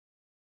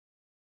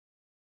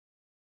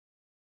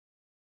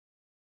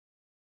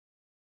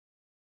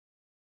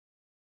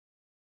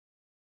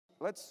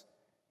let's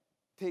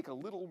take a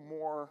little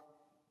more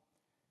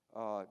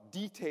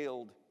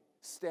detailed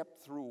step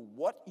through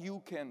what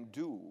you can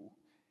do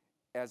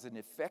as an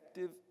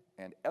effective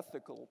and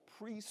ethical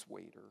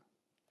persuader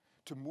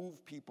to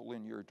move people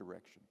in your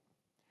direction.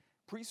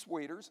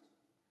 Persuaders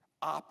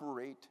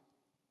operate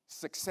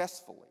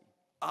successfully,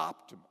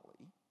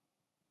 optimally,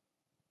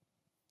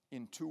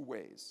 in two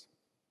ways.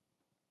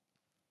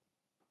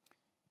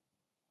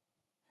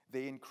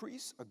 They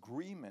increase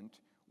agreement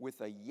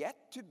with a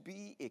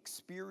yet-to-be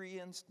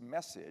experienced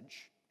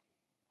message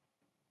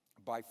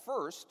by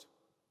first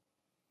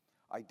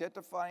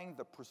identifying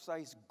the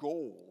precise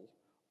goal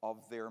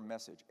of their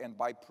message. And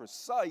by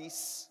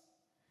precise,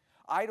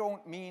 I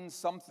don't mean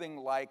something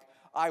like,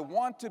 I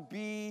want to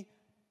be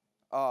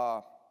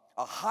a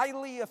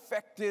highly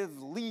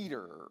effective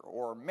leader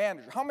or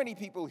manager. How many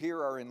people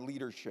here are in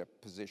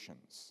leadership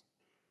positions?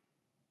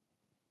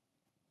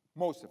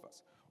 Most of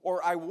us.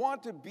 Or I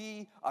want to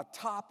be a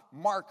top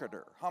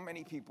marketer. How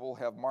many people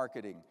have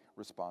marketing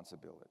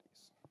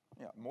responsibilities?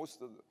 Yeah,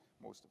 most of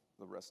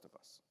the rest of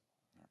us.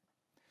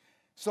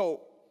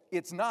 So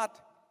it's not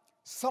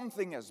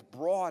something as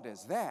broad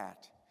as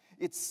that.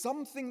 It's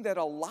something that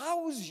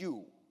allows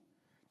you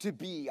to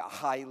be a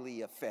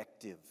highly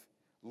effective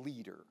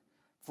leader.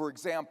 For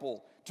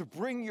example, to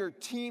bring your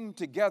team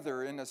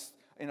together in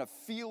a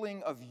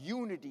feeling of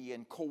unity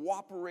and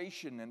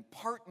cooperation and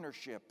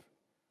partnership,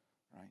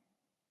 right?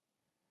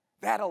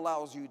 That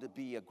allows you to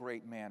be a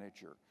great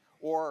manager.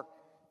 Or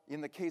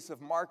in the case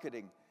of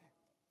marketing,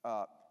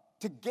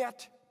 to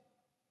get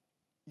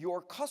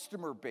your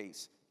customer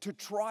base to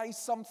try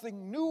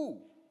something new,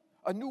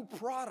 a new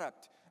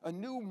product, a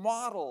new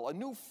model, a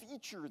new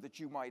feature that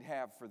you might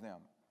have for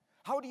them.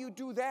 How do you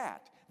do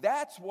that?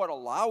 That's what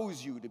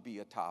allows you to be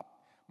a top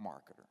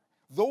marketer.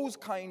 Those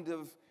kind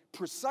of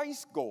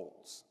precise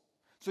goals.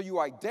 So you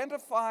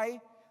identify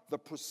the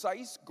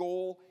precise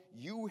goal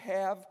you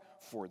have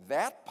for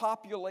that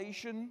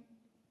population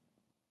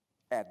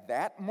at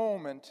that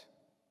moment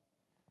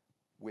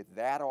with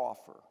that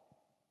offer.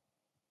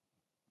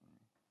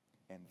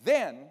 And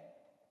then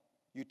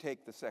you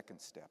take the second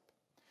step.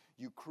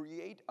 You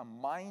create a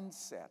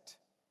mindset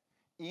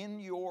in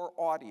your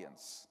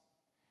audience,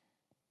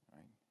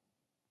 right,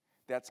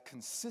 that's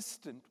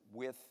consistent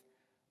with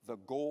the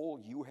goal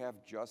you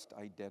have just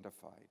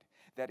identified,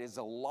 that is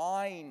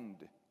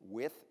aligned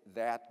with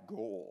that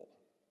goal,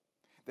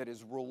 that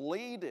is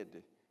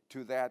related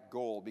to that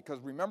goal. Because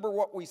remember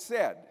what we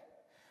said,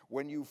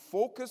 when you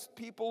focus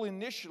people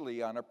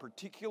initially on a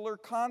particular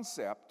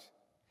concept,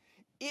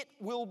 it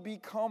will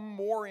become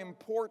more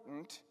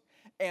important,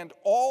 and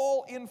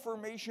all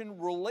information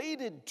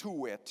related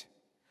to it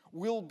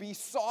will be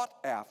sought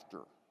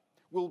after,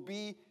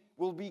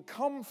 will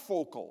become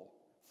focal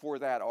for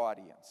that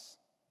audience.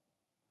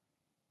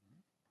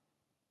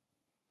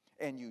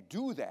 And you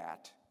do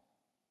that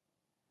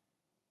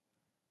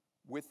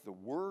with the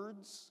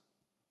words,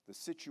 the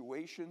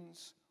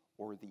situations,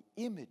 or the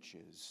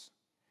images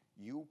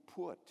you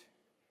put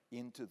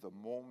into the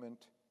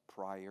moment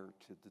prior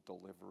to the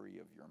delivery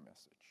of your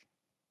message.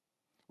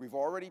 We've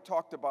already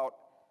talked about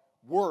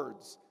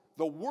words.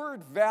 The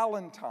word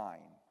Valentine,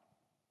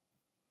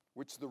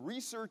 which the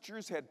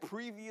researchers had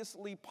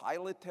previously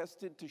pilot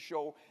tested to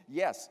show,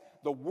 yes,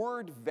 the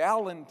word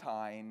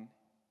Valentine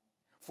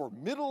for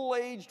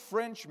middle-aged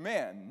French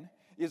men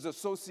is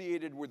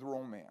associated with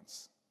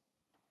romance.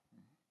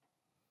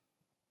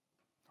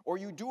 Or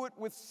you do it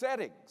with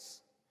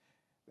settings.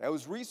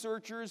 Those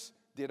researchers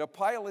did a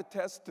pilot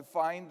test to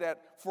find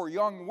that for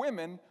young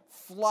women,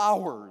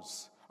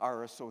 flowers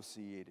are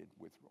associated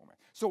with romance.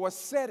 So a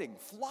setting,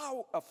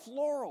 a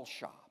floral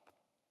shop.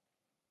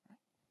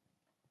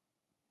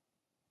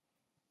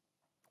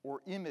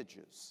 Or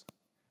images,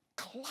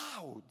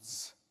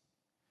 clouds,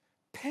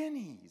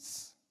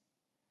 pennies,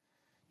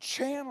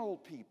 channel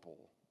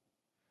people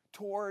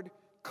toward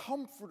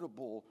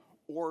comfortable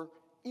or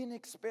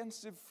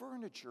inexpensive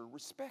furniture,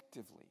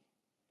 respectively.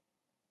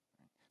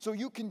 So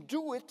you can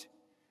do it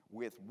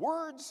with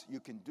words, you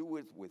can do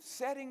it with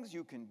settings,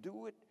 you can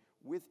do it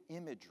with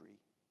imagery.